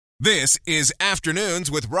This is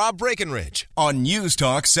Afternoons with Rob Breckenridge on News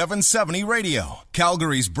Talk 770 Radio,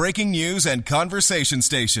 Calgary's breaking news and conversation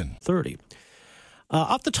station. 30.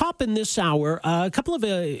 Off the top in this hour, a couple of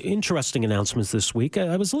interesting announcements this week.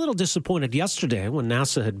 I was a little disappointed yesterday when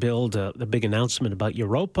NASA had billed a big announcement about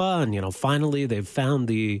Europa, and, finally they've found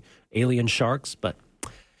the alien sharks, but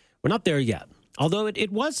we're not there yet. Although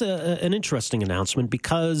it was an interesting announcement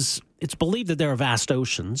because it's believed that there are vast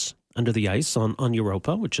oceans under the ice on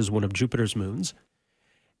Europa, which is one of Jupiter's moons.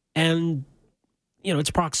 And, its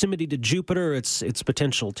proximity to Jupiter, its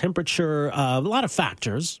potential temperature, a lot of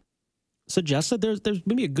factors suggest that there's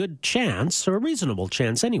maybe a good chance, or a reasonable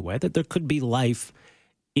chance anyway, that there could be life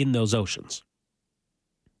in those oceans.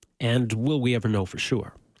 And will we ever know for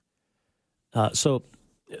sure? So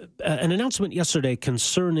an announcement yesterday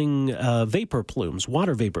concerning vapor plumes,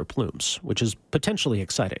 water vapor plumes, which is potentially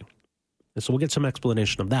exciting. And so we'll get some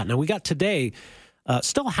explanation of that. Now, we got today,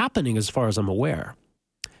 still happening as far as I'm aware,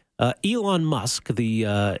 Elon Musk,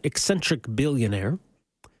 the eccentric billionaire,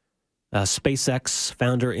 SpaceX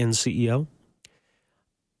founder and CEO.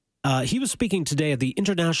 He was speaking today at the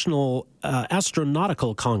International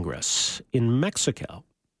Astronautical Congress in Mexico,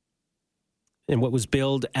 in what was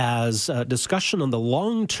billed as a discussion on the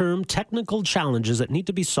long-term technical challenges that need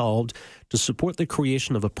to be solved to support the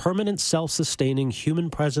creation of a permanent self-sustaining human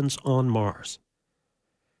presence on Mars.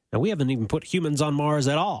 Now, we haven't even put humans on Mars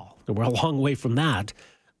at all. We're a long way from that,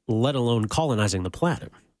 let alone colonizing the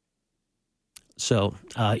planet. So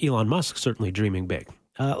Elon Musk certainly dreaming big.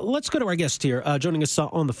 Let's go to our guest here. Joining us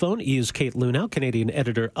on the phone is Kate Luhnow, Canadian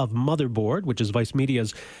editor of Motherboard, which is Vice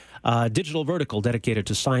Media's digital vertical dedicated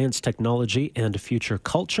to science, technology, and future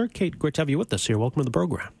culture. Kate, great to have you with us here. Welcome to the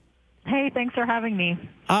program. Hey, thanks for having me.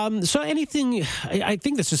 So anything, I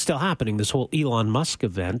think this is still happening, this whole Elon Musk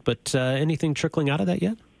event, but anything trickling out of that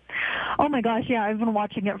yet? Oh my gosh, yeah, I've been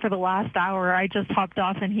watching it for the last hour. I just hopped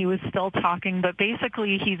off and he was still talking, but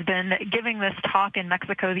basically he's been giving this talk in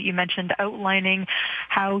Mexico that you mentioned, outlining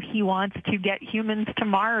how he wants to get humans to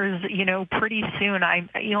Mars, pretty soon.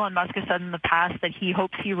 Elon Musk has said in the past that he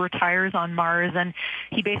hopes he retires on Mars, and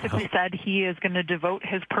he basically said he is going to devote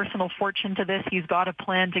his personal fortune to this. He's got a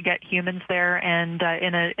plan to get humans there, and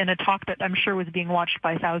in a talk that I'm sure was being watched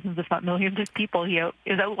by thousands, if not millions of people, he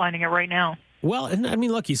is outlining it right now. Well, and I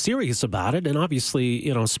mean, look, he's serious about it, and obviously,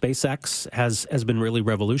 SpaceX has been really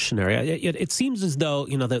revolutionary. It seems as though,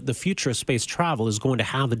 the future of space travel is going to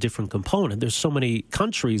have a different component. There's so many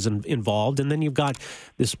countries involved, and then you've got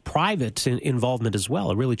this private involvement as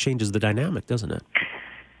well. It really changes the dynamic, doesn't it?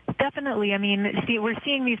 Definitely. I mean, we're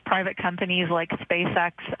seeing these private companies like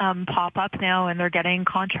SpaceX pop up now, and they're getting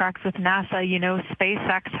contracts with NASA.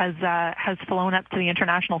 SpaceX has flown up to the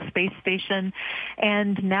International Space Station,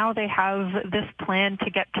 and now they have this plan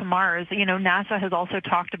to get to Mars. NASA has also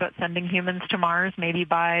talked about sending humans to Mars maybe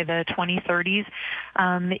by the 2030s.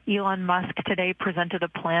 Elon Musk today presented a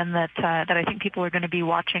plan that I think people are going to be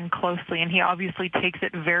watching closely, and he obviously takes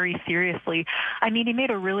it very seriously. I mean, he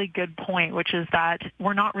made a really good point, which is that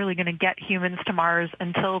we're not really going to get humans to Mars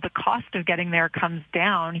until the cost of getting there comes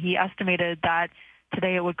down. He estimated that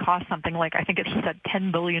today it would cost something like, I think he said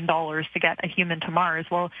 $10 billion to get a human to Mars.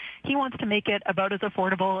 Well, he wants to make it about as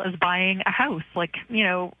affordable as buying a house, like,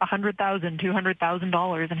 $100,000,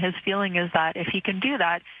 $200,000. And his feeling is that if he can do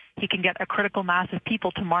that, he can get a critical mass of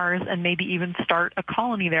people to Mars and maybe even start a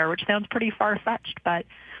colony there, which sounds pretty far-fetched, but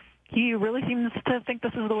he really seems to think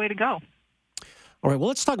this is the way to go. All right, well,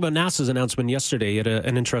 let's talk about NASA's announcement yesterday. It had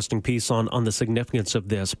an interesting piece on the significance of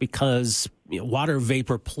this because water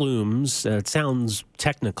vapor plumes, it sounds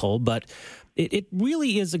technical, but it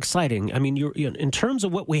really is exciting. I mean, in terms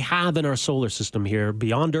of what we have in our solar system here,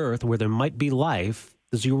 beyond Earth, where there might be life,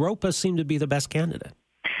 does Europa seem to be the best candidate?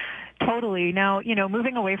 Totally. Now,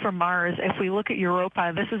 moving away from Mars, if we look at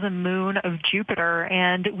Europa, this is a moon of Jupiter,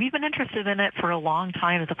 and we've been interested in it for a long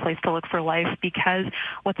time as a place to look for life because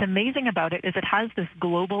what's amazing about it is it has this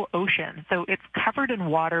global ocean. So it's covered in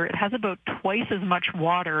water. It has about twice as much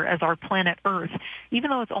water as our planet Earth, even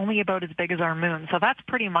though it's only about as big as our moon. So that's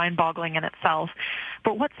pretty mind-boggling in itself.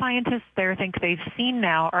 But what scientists there think they've seen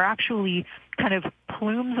now are actually kind of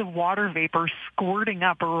plumes of water vapor squirting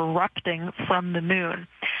up or erupting from the moon.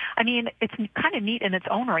 I mean, it's kind of neat in its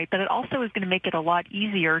own right, but it also is going to make it a lot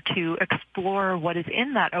easier to explore what is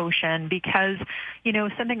in that ocean because,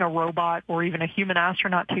 sending a robot or even a human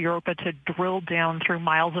astronaut to Europa to drill down through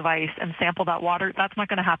miles of ice and sample that water, that's not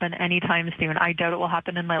going to happen anytime soon. I doubt it will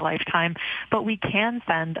happen in my lifetime, but we can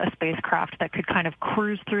send a spacecraft that could kind of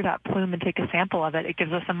cruise through that plume and take a sample of it. It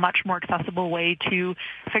gives us a much more accessible way to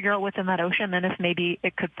figure out what's in that ocean and if maybe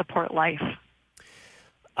it could support life.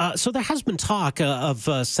 So there has been talk of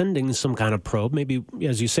sending some kind of probe, maybe,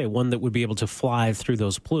 as you say, one that would be able to fly through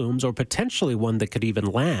those plumes, or potentially one that could even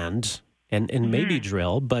land and maybe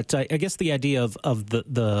drill. But I guess the idea of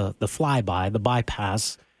the flyby, the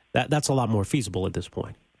bypass, that's a lot more feasible at this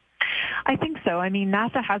point. I think so. I mean,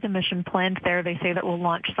 NASA has a mission planned there. They say that will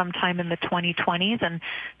launch sometime in the 2020s, and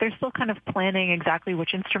they're still kind of planning exactly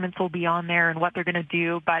which instruments will be on there and what they're going to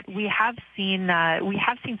do. But we have seen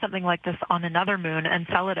something like this on another moon,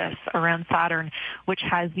 Enceladus, around Saturn, which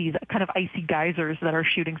has these kind of icy geysers that are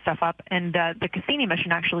shooting stuff up. And the Cassini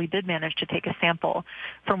mission actually did manage to take a sample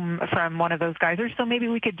from one of those geysers. So maybe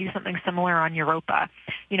we could do something similar on Europa.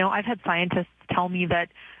 You know, I've had scientists tell me that,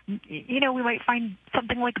 you know, we might find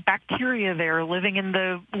something like bacteria there living in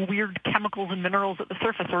the weird chemicals and minerals at the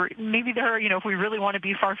surface. Or maybe there are, you know, if we really want to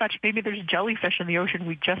be far-fetched, maybe there's jellyfish in the ocean.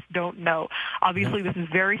 We just don't know. Obviously, this is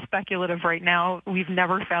very speculative right now. We've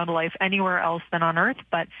never found life anywhere else than on Earth,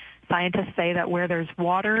 but scientists say that where there's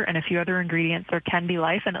water and a few other ingredients, there can be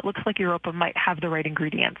life, and it looks like Europa might have the right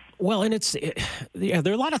ingredients. Well, and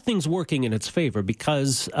there are a lot of things working in its favor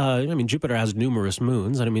because, Jupiter has numerous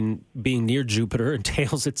moons, and I mean, being near Jupiter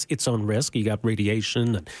entails its own risk. You got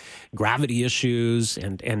radiation and gravity issues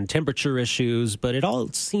and temperature issues, but it all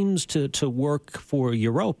seems to work for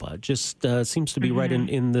Europa. It just seems to be right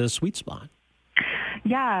in the sweet spot.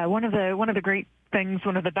 Yeah, one of the great things,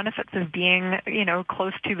 one of the benefits of being, you know,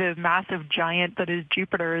 close to the massive giant that is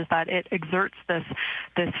Jupiter is that it exerts this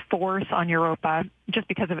force on Europa just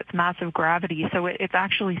because of its massive gravity. So it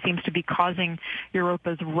actually seems to be causing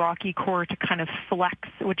Europa's rocky core to kind of flex,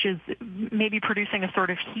 which is maybe producing a sort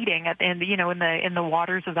of heating in the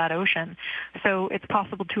waters of that ocean. So it's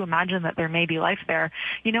possible to imagine that there may be life there.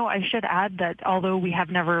 You know, I should add that although we have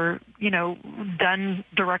never, you know, done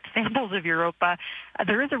direct samples of Europa,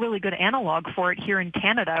 there is a really good analog for it here in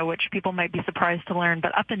Canada, which people might be surprised to learn.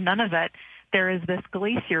 But up in Nunavut, there is this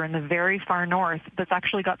glacier in the very far north that's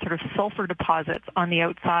actually got sort of sulfur deposits on the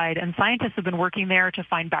outside. And scientists have been working there to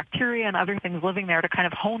find bacteria and other things living there to kind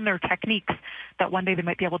of hone their techniques that one day they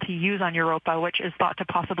might be able to use on Europa, which is thought to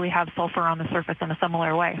possibly have sulfur on the surface in a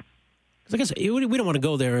similar way. I guess we don't want to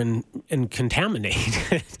go there and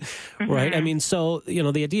contaminate it, right? I mean, so, you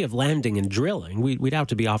know, the idea of landing and drilling, we'd have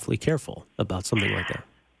to be awfully careful about something like that.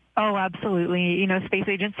 Oh, absolutely. You know, space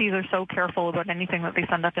agencies are so careful about anything that they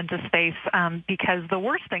send up into space because the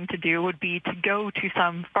worst thing to do would be to go to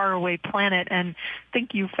some faraway planet and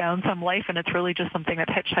think you found some life, and it's really just something that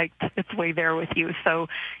hitchhiked its way there with you. So,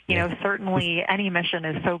 you know, certainly any mission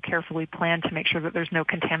is so carefully planned to make sure that there's no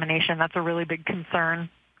contamination. That's a really big concern.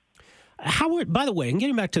 Howard, by the way, and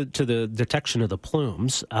getting back to the detection of the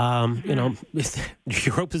plumes, you know,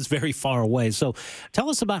 Europe is very far away. So tell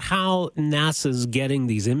us about how NASA's getting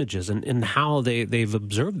these images and how they've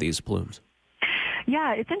observed these plumes.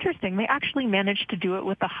 Yeah, it's interesting. They actually managed to do it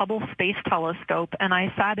with the Hubble Space Telescope, and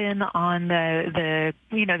I sat in on the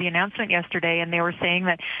announcement yesterday, and they were saying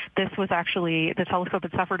that this was actually, the telescope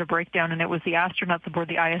had suffered a breakdown, and it was the astronauts aboard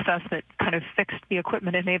the ISS that kind of fixed the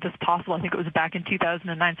equipment and made this possible. I think it was back in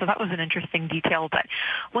 2009, so that was an interesting detail. But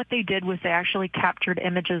what they did was they actually captured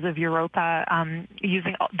images of Europa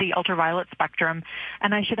using the ultraviolet spectrum,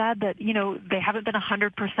 and I should add that, you know, they haven't been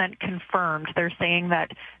 100% confirmed. They're saying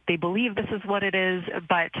that they believe this is what it is,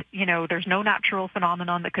 but, you know, there's no natural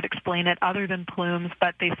phenomenon that could explain it other than plumes,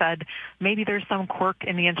 but they said maybe there's some quirk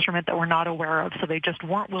in the instrument that we're not aware of, so they just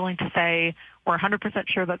weren't willing to say we're 100%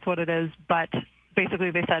 sure that's what it is, but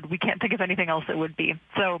basically they said we can't think of anything else it would be.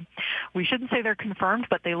 So we shouldn't say they're confirmed,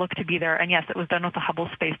 but they look to be there, and yes, it was done with the Hubble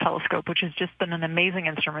Space Telescope, which has just been an amazing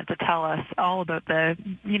instrument to tell us all about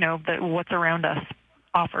what's around us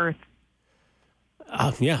off Earth.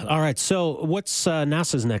 Yeah, all right. So what's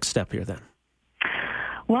NASA's next step here then?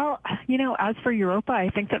 Well, you know, as for Europa, I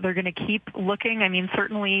think that they're going to keep looking. I mean,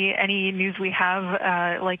 certainly any news we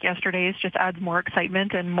have, like yesterday's, just adds more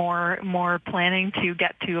excitement and more planning to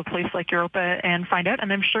get to a place like Europa and find out.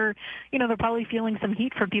 And I'm sure, you know, they're probably feeling some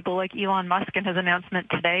heat from people like Elon Musk in his announcement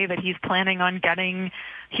today that he's planning on getting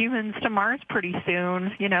humans to Mars pretty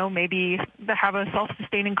soon, you know, maybe have a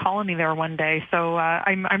self-sustaining colony there one day. So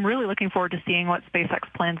I'm really looking forward to seeing what SpaceX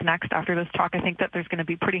plans next after this talk. I think that there's going to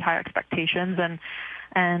be pretty high expectations,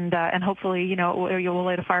 and hopefully, you know, you'll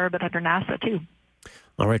light a fire a bit under NASA, too.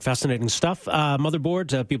 All right, fascinating stuff.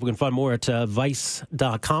 Motherboard, people can find more at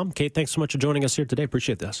Vice.com. Kate, thanks so much for joining us here today.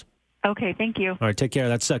 Appreciate this. Okay, thank you. All right, take care.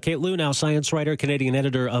 That's Kate Liu, now science writer, Canadian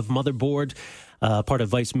editor of Motherboard, part of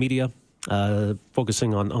Vice Media,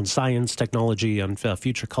 focusing on science, technology, and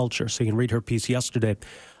future culture. So you can read her piece yesterday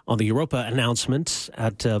on the Europa announcement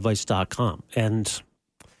at Vice.com. And,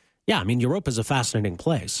 yeah, I mean, Europa is a fascinating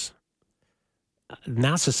place.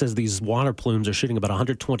 NASA says these water plumes are shooting about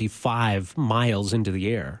 125 miles into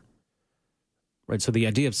the air. Right, so the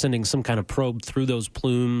idea of sending some kind of probe through those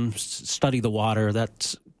plumes, study the water,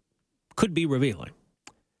 that could be revealing.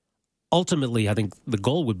 Ultimately, I think the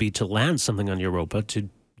goal would be to land something on Europa, to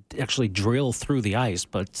actually drill through the ice,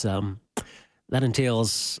 but that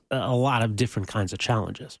entails a lot of different kinds of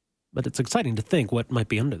challenges. But it's exciting to think what might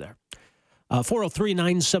be under there.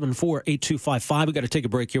 403-974-8255. We've got to take a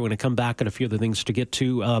break here. When I come back, and a few other things to get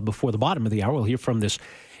to before the bottom of the hour. We'll hear from this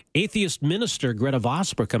atheist minister, Greta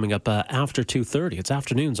Vosper, coming up after 2:30. It's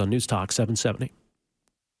afternoons on News Talk 770.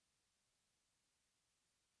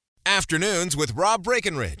 Afternoons with Rob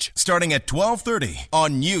Breckenridge, starting at 12:30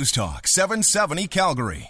 on News Talk 770 Calgary.